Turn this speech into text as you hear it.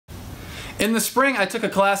In the spring, I took a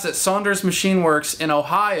class at Saunders Machine Works in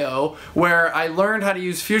Ohio where I learned how to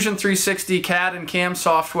use Fusion 360 CAD and CAM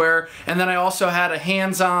software, and then I also had a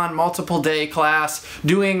hands-on multiple day class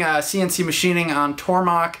doing CNC machining on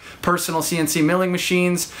Tormach personal CNC milling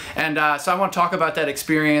machines, and so I want to talk about that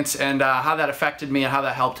experience and how that affected me and how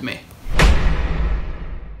that helped me.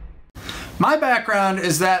 My background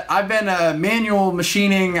is that I've been a manual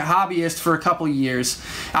machining hobbyist for a couple years.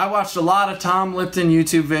 I watched a lot of Tom Lipton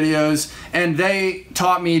YouTube videos, and they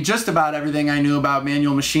taught me just about everything I knew about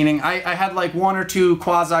manual machining. I had like 1 or 2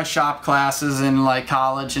 quasi-shop classes in like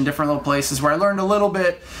college and different little places where I learned a little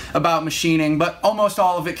bit about machining, but almost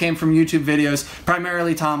all of it came from YouTube videos,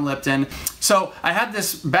 primarily Tom Lipton. So I had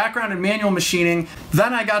this background in manual machining.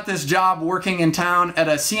 Then I got this job working in town at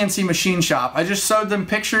a CNC machine shop. I just showed them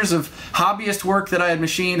pictures of hobbyist work that I had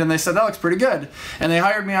machined, and they said, that looks pretty good. And they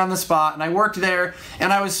hired me on the spot, and I worked there,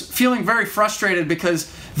 and I was feeling very frustrated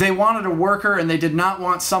because they wanted a worker and they did not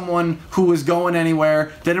want someone who was going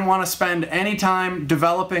anywhere. They didn't want to spend any time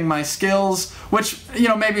developing my skills, which, you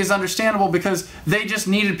know, maybe is understandable because they just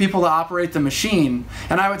needed people to operate the machine.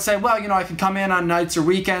 And I would say, well, you know, I could come in on nights or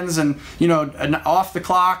weekends and, you know, off the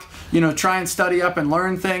clock, you know, try and study up and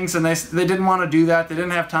learn things, and they didn't want to do that. They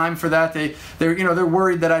didn't have time for that. They're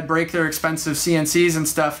worried that I'd break their expensive CNCs and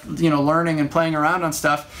stuff, you know, learning and playing around on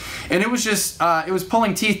stuff. And it was just it was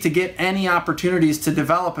pulling teeth to get any opportunities to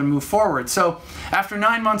develop and move forward. So after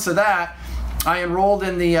 9 months of that, I enrolled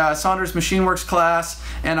in the Saunders Machine Works class,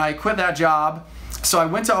 and I quit that job. So I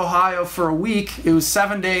went to Ohio for a week. It was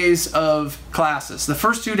 7 days of classes. The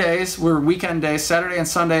first 2 days were weekend days, Saturday and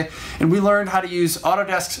Sunday, and we learned how to use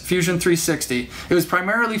Autodesk's Fusion 360. It was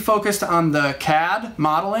primarily focused on the CAD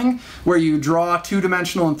modeling, where you draw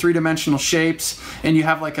 2-dimensional and 3-dimensional shapes, and you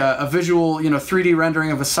have like a visual, you know, 3D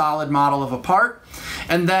rendering of a solid model of a part.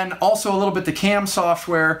 And then also a little bit the CAM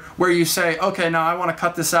software, where you say, okay, now I want to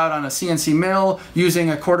cut this out on a CNC mill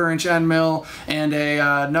using a 1/4-inch end mill and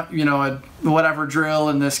a you know, a whatever drill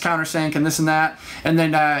and this countersink and this and that, and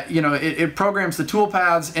then you know, it programs the tool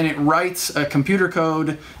paths and it writes a computer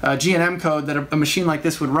code, G&M code that a machine like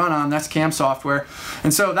this would run on. That's CAM software.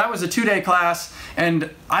 And so that was a 2-day class, and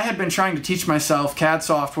I had been trying to teach myself CAD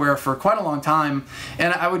software for quite a long time,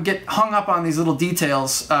 and I would get hung up on these little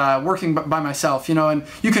details working by myself, you know, and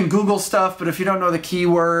you can Google stuff, but if you don't know the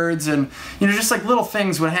keywords and, you know, just like little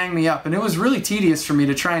things would hang me up, and it was really tedious for me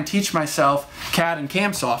to try and teach myself CAD and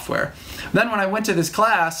CAM software. Then when I went to this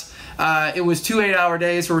class, it was 2 8-hour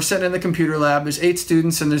days where we're sitting in the computer lab. There's 8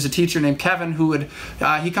 students, and there's a teacher named Kevin who would,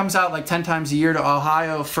 he comes out like 10 times a year to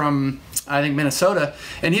Ohio from, I think, Minnesota,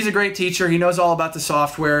 and he's a great teacher. He knows all about the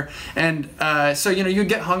software, and so, you know, you'd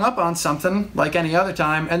get hung up on something like any other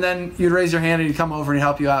time, and then you'd raise your hand and he'd come over and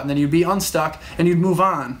help you out, and then you'd be unstuck and you'd move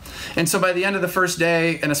on. And so by the end of the first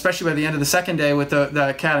day, and especially by the end of the second day with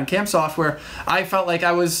the CAD and CAM software, I felt like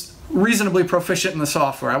I was reasonably proficient in the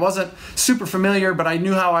software. I wasn't super familiar, but I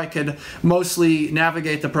knew how I could mostly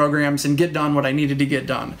navigate the programs and get done what I needed to get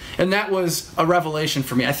done. And that was a revelation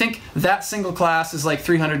for me. I think that single class is like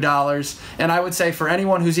 $300, and I would say for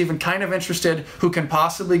anyone who's even kind of interested, who can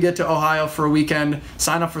possibly get to Ohio for a weekend,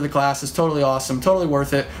 sign up for the class. It's totally awesome, totally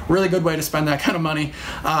worth it. Really good way to spend that kind of money,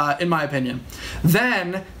 in my opinion.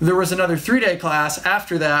 Then there was another 3-day class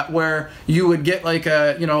after that where you would get like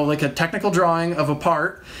a, you know, like a technical drawing of a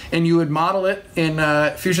part, and you would model it in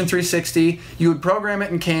Fusion 360, you would program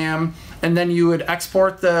it in CAM, and then you would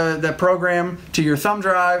export the program to your thumb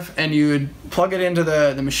drive, and you would plug it into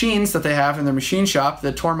the machines that they have in their machine shop,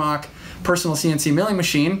 the Tormach personal CNC milling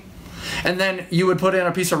machine. And then you would put in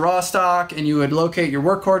a piece of raw stock, and you would locate your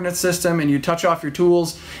work coordinate system, and you'd touch off your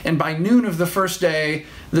tools. And by noon of the first day,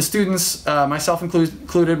 the students, myself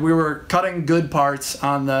included, we were cutting good parts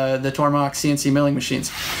on the Tormach CNC milling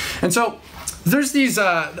machines. And so there's these,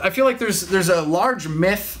 I feel like there's a large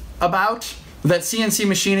myth about that CNC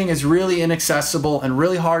machining is really inaccessible and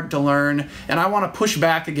really hard to learn, and I want to push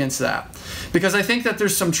back against that because I think that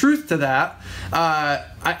there's some truth to that.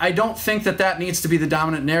 I don't think that that needs to be the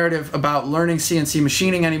dominant narrative about learning CNC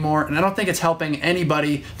machining anymore, and I don't think it's helping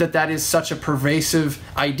anybody that that is such a pervasive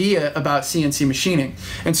idea about CNC machining.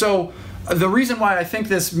 And so the reason why I think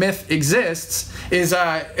this myth exists is,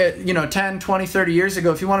 you know, 10, 20, 30 years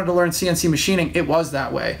ago, if you wanted to learn CNC machining, it was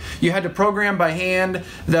that way. You had to program by hand.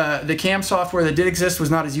 The CAM software that did exist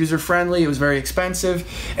was not as user-friendly. It was very expensive.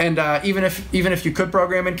 And even if you could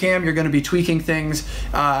program in CAM, you're going to be tweaking things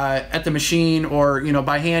at the machine, or, you know,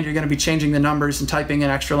 by hand, you're going to be changing the numbers and typing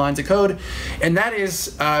in extra lines of code. And that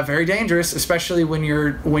is very dangerous, especially when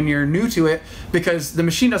you're new to it, because the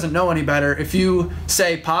machine doesn't know any better. If you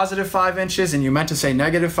say +5 5 inches and you meant to say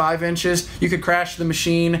 -5 inches, you could crash the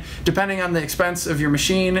machine. Depending on the expense of your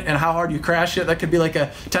machine and how hard you crash it, that could be like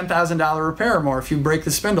a $10,000 repair or more if you break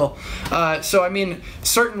the spindle. So I mean,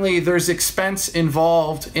 certainly there's expense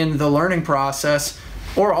involved in the learning process,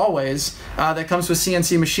 or always, that comes with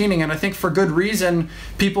CNC machining, and I think for good reason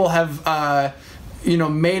people have you know,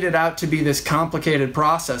 made it out to be this complicated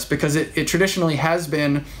process, because it traditionally has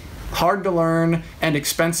been hard to learn, and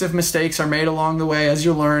expensive mistakes are made along the way as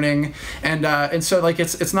you're learning, and so like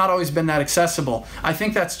it's not always been that accessible. I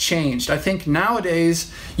think that's changed. I think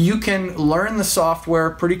nowadays you can learn the software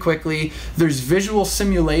pretty quickly. There's visual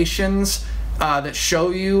simulations that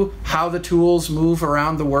show you how the tools move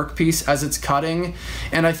around the workpiece as it's cutting.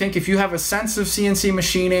 And I think if you have a sense of CNC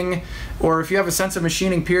machining, or if you have a sense of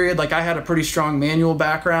machining period, like I had a pretty strong manual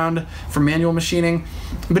background for manual machining,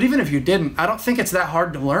 but even if you didn't, I don't think it's that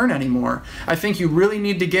hard to learn anymore. I think you really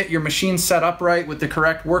need to get your machine set up right with the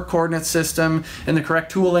correct work coordinate system and the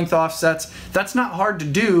correct tool length offsets. That's not hard to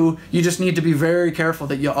do. You just need to be very careful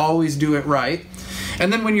that you always do it right.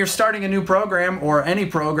 And then when you're starting a new program, or any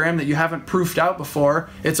program that you haven't proofed out before,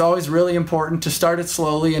 it's always really important to start it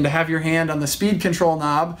slowly and to have your hand on the speed control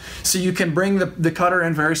knob so you can bring the cutter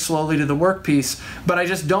in very slowly to the workpiece. But I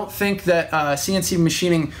just don't think that CNC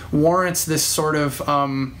machining warrants this sort of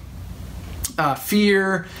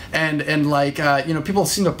fear and like you know, people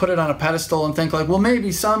seem to put it on a pedestal and think like, well,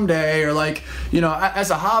 maybe someday, or like, you know,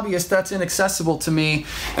 as a hobbyist that's inaccessible to me.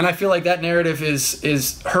 And I feel like that narrative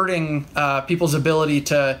is hurting people's ability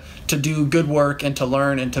to do good work and to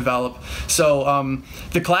learn and develop. So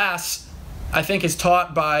the class, I think, is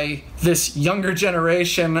taught by this younger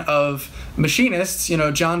generation of machinists. You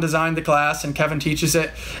know, John designed the class and Kevin teaches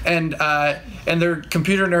it, and they're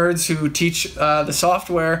computer nerds who teach the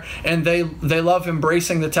software, and they love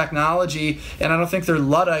embracing the technology. And I don't think they're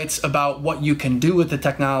Luddites about what you can do with the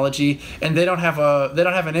technology, and they don't have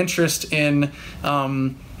an interest in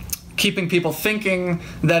keeping people thinking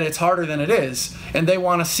that it's harder than it is. And they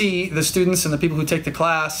want to see the students and the people who take the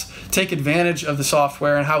class take advantage of the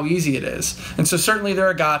software and how easy it is. And so certainly there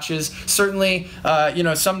are gotchas. Certainly, you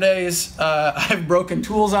know, some days I've broken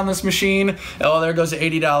tools on this machine. Oh, there goes an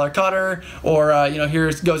 $80 cutter, or you know,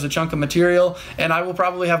 here goes a chunk of material. And I will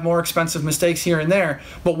probably have more expensive mistakes here and there.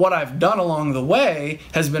 But what I've done along the way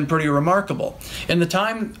has been pretty remarkable. In the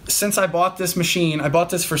time since I bought this machine, I bought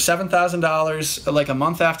this for $7,000 like a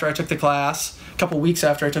month after I took the class, a couple weeks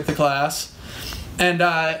after I took the class, and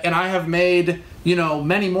I have made, you know,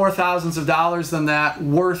 many more thousands of dollars than that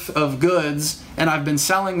worth of goods, and I've been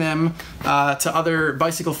selling them to other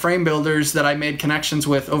bicycle frame builders that I made connections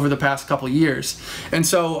with over the past couple years. And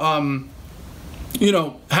so you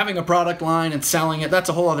know, having a product line and selling it, that's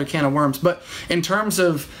a whole other can of worms. But in terms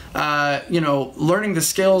of you know, learning the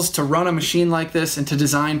skills to run a machine like this and to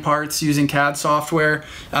design parts using CAD software,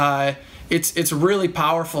 it's really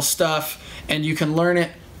powerful stuff, and you can learn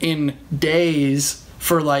it in days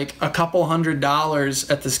for like a couple $100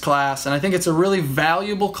 at this class. And I think it's a really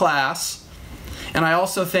valuable class. And I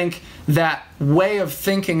also think that way of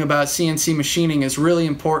thinking about CNC machining is really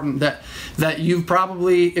important. That you've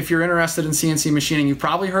probably, if you're interested in CNC machining, you've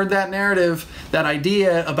probably heard that narrative, that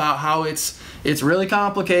idea about how it's really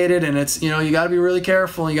complicated, and it's, you know, you got to be really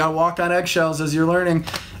careful, and you got to walk on eggshells as you're learning.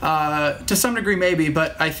 To some degree maybe,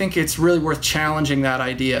 but I think it's really worth challenging that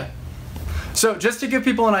idea. So just to give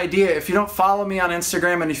people an idea, if you don't follow me on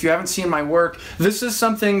Instagram and if you haven't seen my work, this is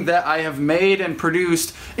something that I have made and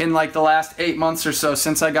produced in like the last 8 months or so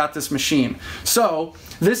since I got this machine. So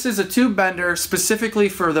this is a tube bender specifically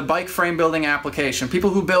for the bike frame building application. People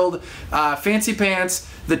who build fancy pants,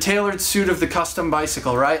 the tailored suit of the custom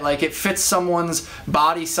bicycle, right? Like it fits someone's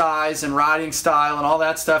body size and riding style and all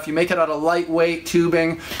that stuff. You make it out of lightweight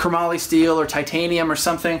tubing, chromoly steel or titanium or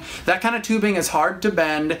something. That kind of tubing is hard to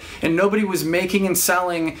bend, and nobody was making and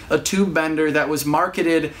selling a tube bender that was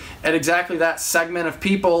marketed at exactly that segment of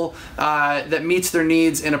people that meets their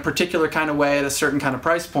needs in a particular kind of way at a certain kind of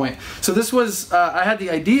price point. So this was, I had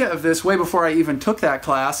the idea of this way before I even took that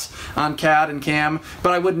class on CAD and CAM,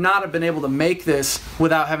 but I would not have been able to make this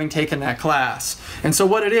without having taken that class. And so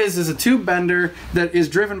what it is a tube bender that is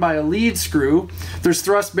driven by a lead screw. There's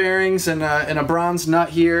thrust bearings and a bronze nut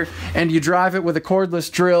here, and you drive it with a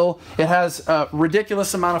cordless drill. It has a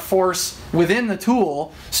ridiculous amount of force within the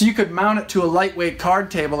tool, so you could mount it to a lightweight card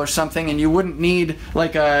table or something, and you wouldn't need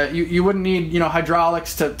like you wouldn't need, you know,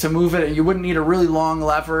 hydraulics to move it, and you wouldn't need a really long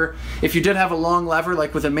lever. If you did have a long lever,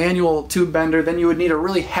 like with a manual tube bender, then you would need a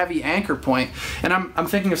really heavy anchor point. And I'm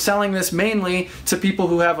thinking of selling this mainly to people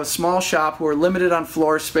who have a small shop, who are limited on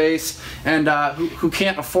floor space, and who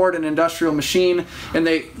can't afford an industrial machine, and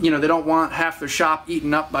they don't want half their shop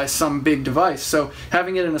eaten up by some big device. So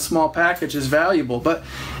having it in a small package is valuable. But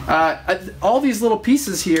all these little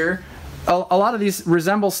pieces here, a lot of these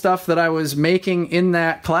resemble stuff that I was making in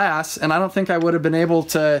that class, and I don't think I would have been able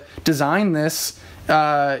to design this.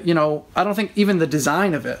 You know, I don't think even the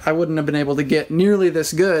design of it, I wouldn't have been able to get nearly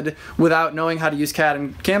this good without knowing how to use CAD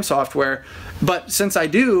and CAM software. But since I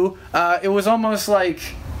do, it was almost like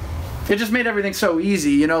it just made everything so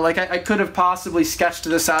easy. You know, like I could have possibly sketched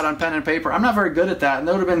this out on pen and paper. I'm not very good at that, and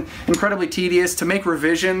that would have been incredibly tedious. To make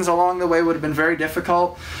revisions along the way would have been very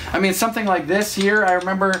difficult. I mean, something like this here, I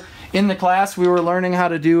remember in the class we were learning how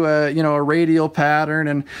to do a radial pattern,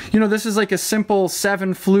 and this is like a simple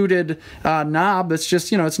 7-fluted knob that's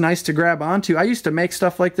just, it's nice to grab onto. I used to make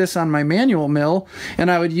stuff like this on my manual mill, and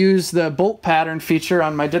I would use the bolt pattern feature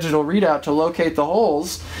on my digital readout to locate the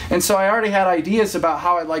holes. And so I already had ideas about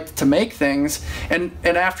how I liked to make things, and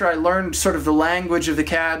after I learned sort of the language of the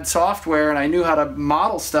CAD software and I knew how to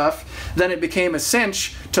model stuff, then it became a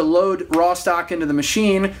cinch to load raw stock into the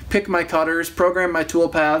machine, pick my cutters, program my tool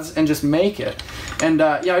paths, and just make it. And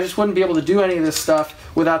I just wouldn't be able to do any of this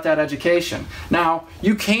stuff without that education. Now,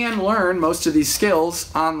 you can learn most of these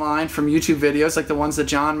skills online from YouTube videos like the ones that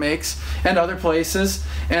John makes and other places,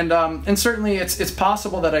 and certainly it's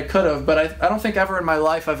possible that I could have, but I don't think ever in my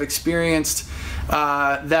life I've experienced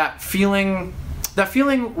that feeling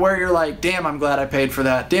where you're like, damn, I'm glad I paid for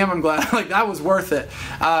that. Damn, I'm glad, like, that was worth it.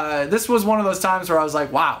 This was one of those times where I was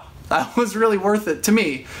like, wow, that was really worth it to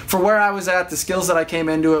me for where I was at, the skills that I came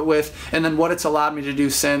into it with, and then what it's allowed me to do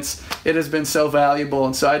since. It has been so valuable.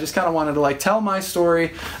 And so I just kind of wanted to like tell my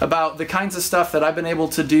story about the kinds of stuff that I've been able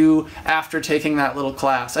to do after taking that little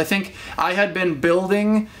class. I think I had been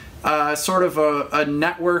building sort of a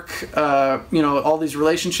network, all these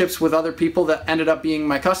relationships with other people that ended up being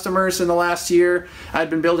my customers in the last year. I'd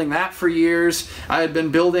been building that for years. I had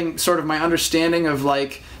been building sort of my understanding of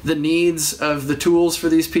like the needs of the tools for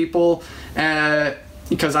these people,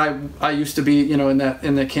 because I used to be, in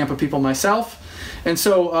the camp of people myself. And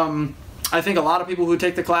so I think a lot of people who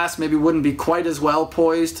take the class maybe wouldn't be quite as well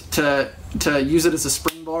poised to use it as a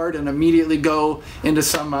springboard and immediately go into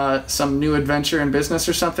some new adventure in business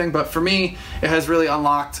or something. But for me, it has really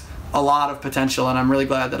unlocked a lot of potential, and I'm really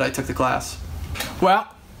glad that I took the class. Well,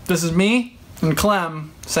 this is me and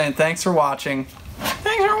Clem saying thanks for watching.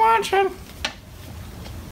 Thanks for watching.